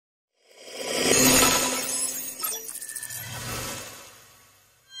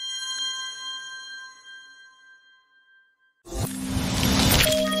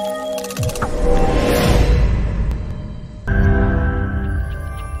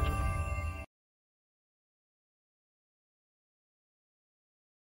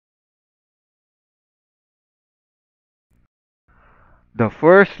The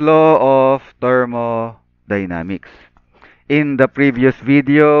first law of thermodynamics. In the previous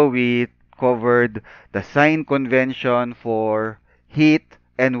video, we covered the sign convention for heat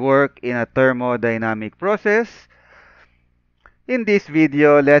and work in a thermodynamic process. In this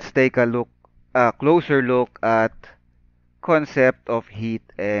video, let's take a closer look at concept of heat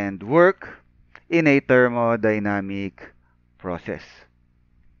and work in a thermodynamic process.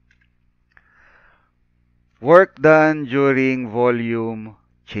 Work done during volume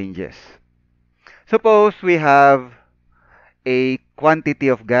changes. Suppose we have a quantity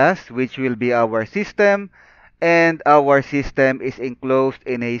of gas, which will be our system, and our system is enclosed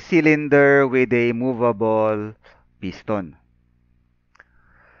in a cylinder with a movable piston.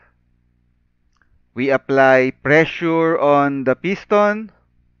 We apply pressure on the piston,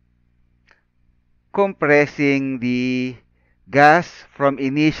 compressing the gas from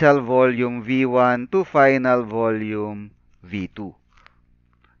initial volume V1 to final volume V2.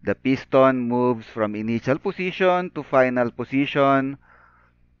 The piston moves from initial position to final position.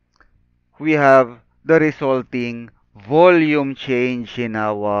 We have the resulting volume change in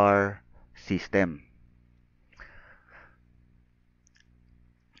our system.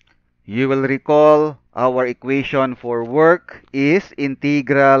 You will recall our equation for work is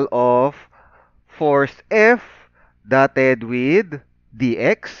integral of force F dotted with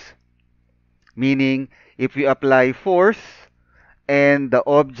dx, meaning if we apply force and the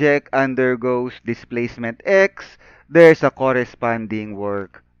object undergoes displacement x, there's a corresponding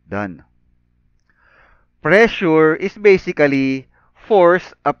work done. Pressure is basically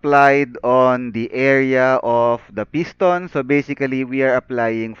force applied on the area of the piston. So basically, we are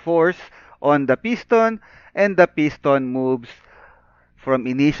applying force on the piston, and the piston moves from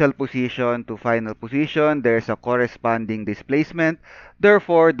initial position to final position. There's a corresponding displacement.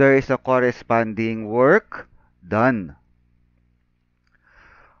 Therefore, there is a corresponding work done.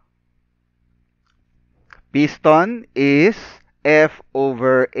 Piston is F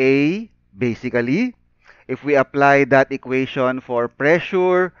over A, basically. If we apply that equation for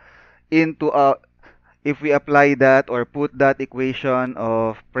pressure into if we apply that or put that equation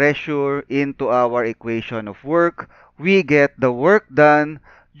of pressure into our equation of work, we get the work done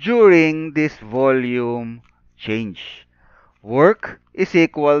during this volume change. Work is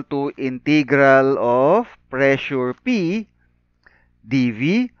equal to integral of pressure P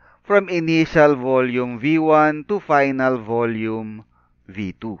dV from initial volume V1 to final volume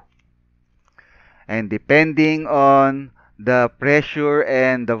V2. And depending on the pressure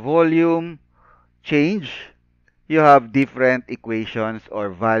and the volume change, you have different equations or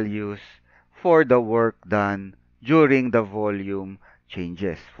values for the work done during the volume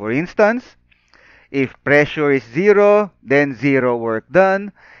changes. For instance, if pressure is 0, then 0 work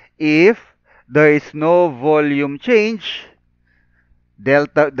done. If there is no volume change, the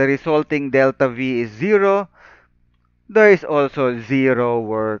resulting delta V is 0, there is also 0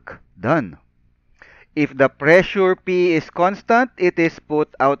 work done. If the pressure P is constant, it is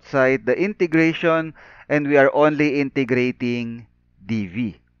put outside the integration and we are only integrating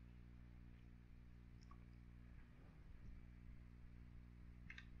dV.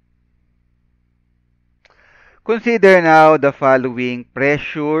 Consider now the following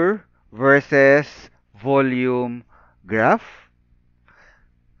pressure versus volume graph,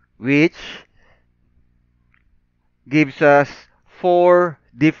 which gives us 4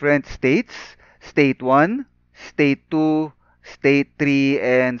 different states: state 1, state 2, state 3,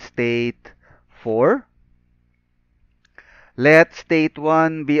 and state 4. Let state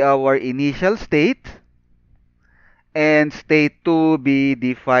 1 be our initial state and state 2 be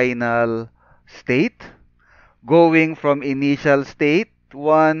the final state. Going from initial state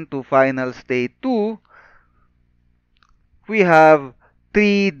 1 to final state 2, we have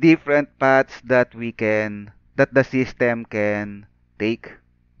 3 different paths that the system can take.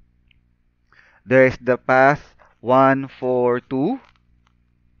 There's the path 1, 4, 2,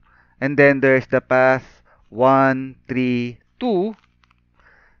 and then there's the path 1, 3, 2,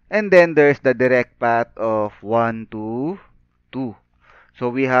 and then there's the direct path of 1, 2, 2. So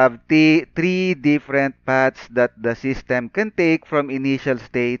we have 3 different paths that the system can take from initial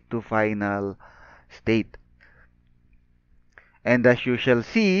state to final state. And as you shall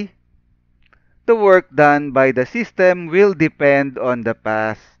see, the work done by the system will depend on the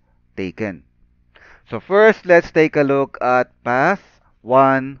path taken. So first, let's take a look at path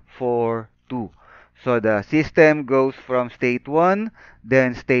 1, 4, 2. So the system goes from state 1,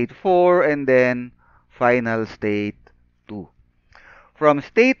 then state 4, and then final state 2. From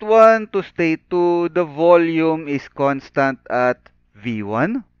state 1 to state 2, the volume is constant at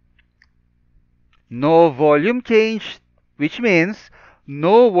V1. No volume change which means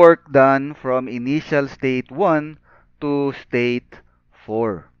no work done from initial state 1 to state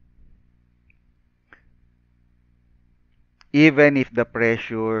 4, even if the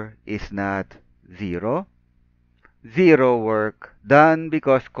pressure is not zero. Zero work done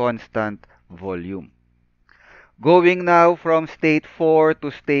because constant volume. Going now from state 4 to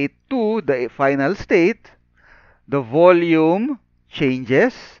state 2, the final state, the volume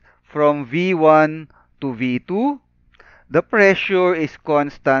changes from V1 to V2. The pressure is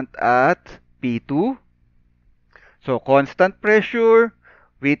constant at P2. So constant pressure,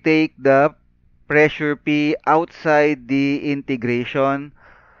 we take the pressure P outside the integration.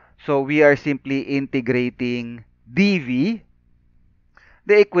 So we are simply integrating dV.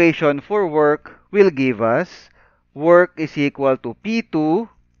 The equation for work will give us work is equal to P2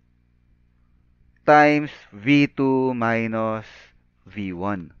 times V2 minus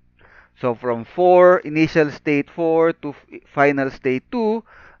V1. So from initial state 4 to final state 2,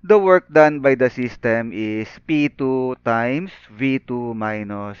 the work done by the system is P2 times V2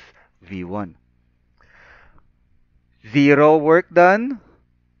 minus V1. Zero work done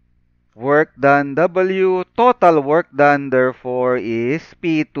W, total work done therefore is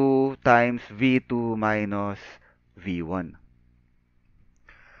P2 times V2 minus V1.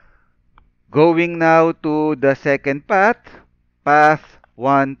 Going now to the second path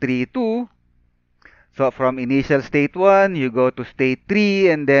 1, 3, 2. So from initial state 1, you go to state 3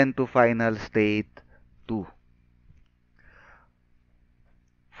 and then to final state 2.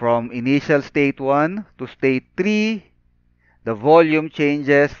 From initial state 1 to state 3, the volume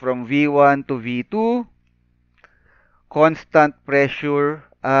changes from V1 to V2. Constant pressure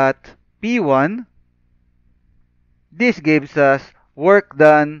at P1. This gives us work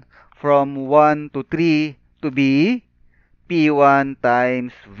done from 1 to 3 to be P1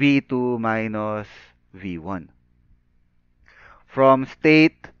 times V2 minus V1. From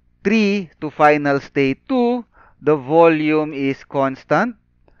state 3 to final state 2, the volume is constant,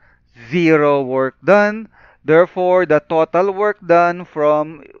 zero work done. Therefore, the total work done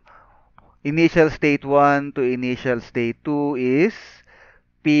from initial state 1 to initial state 2 is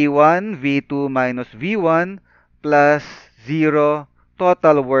P1 V2 minus V1 plus 0.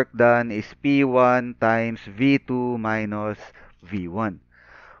 Total work done is P1 times V2 minus V1.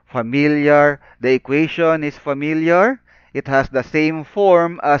 Familiar. The equation is familiar. It has the same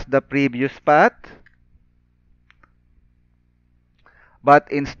form as the previous path. But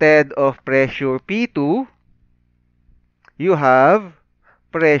instead of pressure P2, you have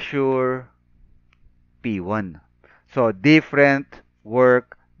pressure P1. So different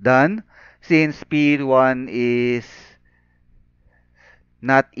work done since P1 is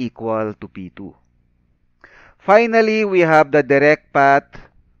not equal to P2. Finally, we have the direct path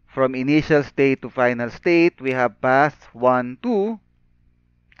from initial state to final state. We have path 1, 2.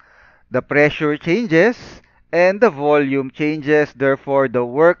 The pressure changes and the volume changes. Therefore, the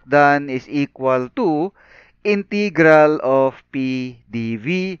work done is equal to integral of P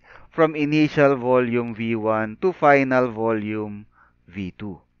dV from initial volume V1 to final volume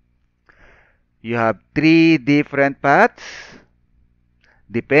V2. You have three different paths.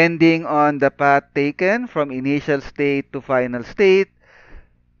 Depending on the path taken from initial state to final state,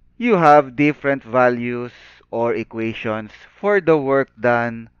 you have different values or equations for the work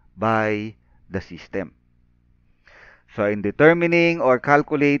done by the system. So in determining or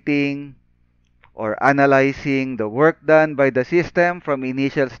calculating or analyzing the work done by the system from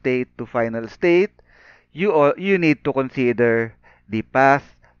initial state to final state, you need to consider the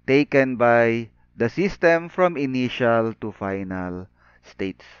path taken by the system from initial to final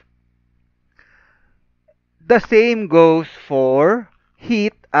states. The same goes for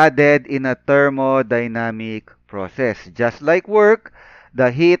heat added in a thermodynamic process. Just like work,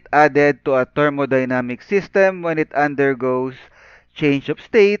 the heat added to a thermodynamic system when it undergoes change of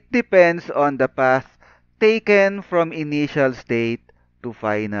state depends on the path taken from initial state to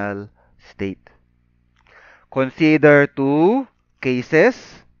final state. Consider two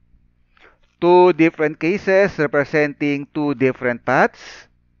different cases representing two different paths.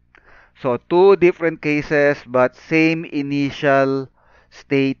 So two different cases but same initial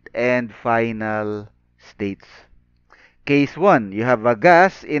state and final states. Case 1, you have a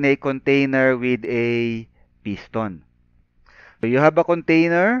gas in a container with a piston. So you have a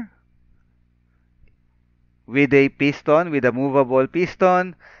container with a piston, with a movable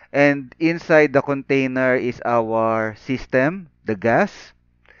piston, and inside the container is our system, the gas.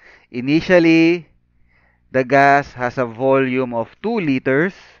 Initially, the gas has a volume of 2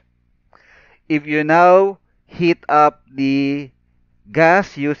 liters. If you now heat up the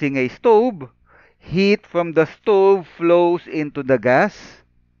gas using a stove, Heat from the stove flows into the gas,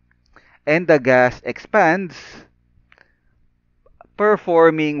 and the gas expands,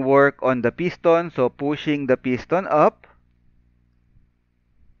 performing work on the piston, so pushing the piston up,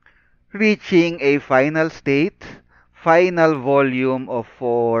 reaching a final state, final volume of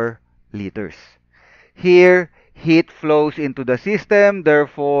 4 liters. Here, heat flows into the system,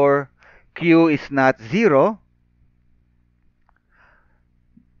 therefore Q is not zero.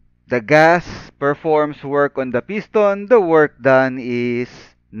 The gas performs work on the piston, the work done is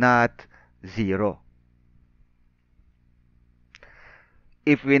not zero.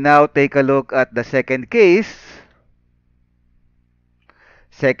 If we now take a look at the second case,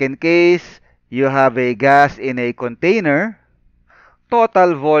 you have a gas in a container.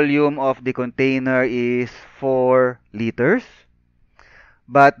 Total volume of the container is 4 liters.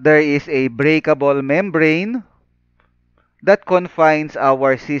 But there is a breakable membrane that confines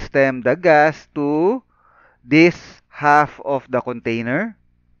our system, the gas, to this half of the container.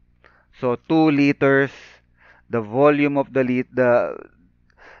 So 2 liters, the volume of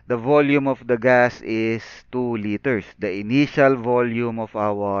the volume of the gas is 2 liters, the initial volume of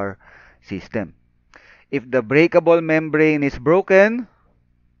our system. If the breakable membrane is broken,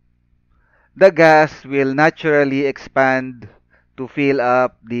 the gas will naturally expand to fill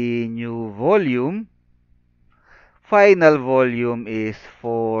up the new volume. Final volume is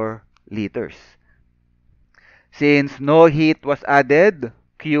 4 liters. Since no heat was added,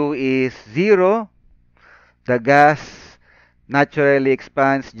 Q is 0. The gas naturally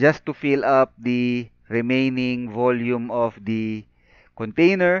expands just to fill up the remaining volume of the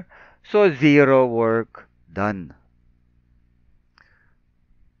container, so 0 work done.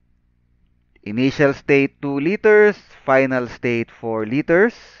 Initial state 2 liters, final state 4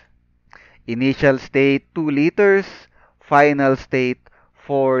 liters. Initial state 2 liters, final state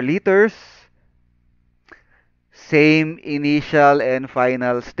 4 liters. Same initial and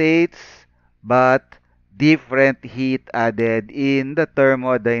final states, but different heat added in the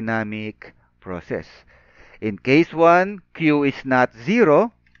thermodynamic process. In case 1, Q is not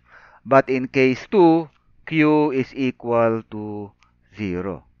 0, but in case 2, Q is equal to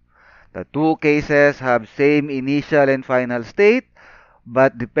 0. The two cases have same initial and final state,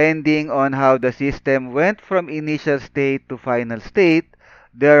 but depending on how the system went from initial state to final state,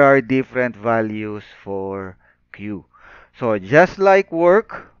 there are different values for Q. So just like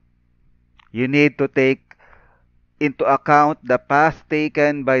work, you need to take into account the path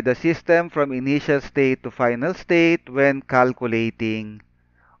taken by the system from initial state to final state when calculating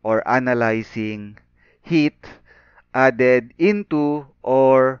or analyzing heat added into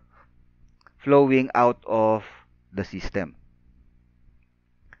or flowing out of the system.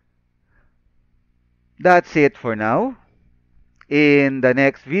 That's it for now. In the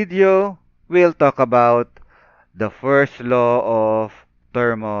next video, we'll talk about the first law of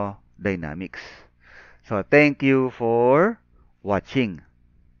thermodynamics. So thank you for watching.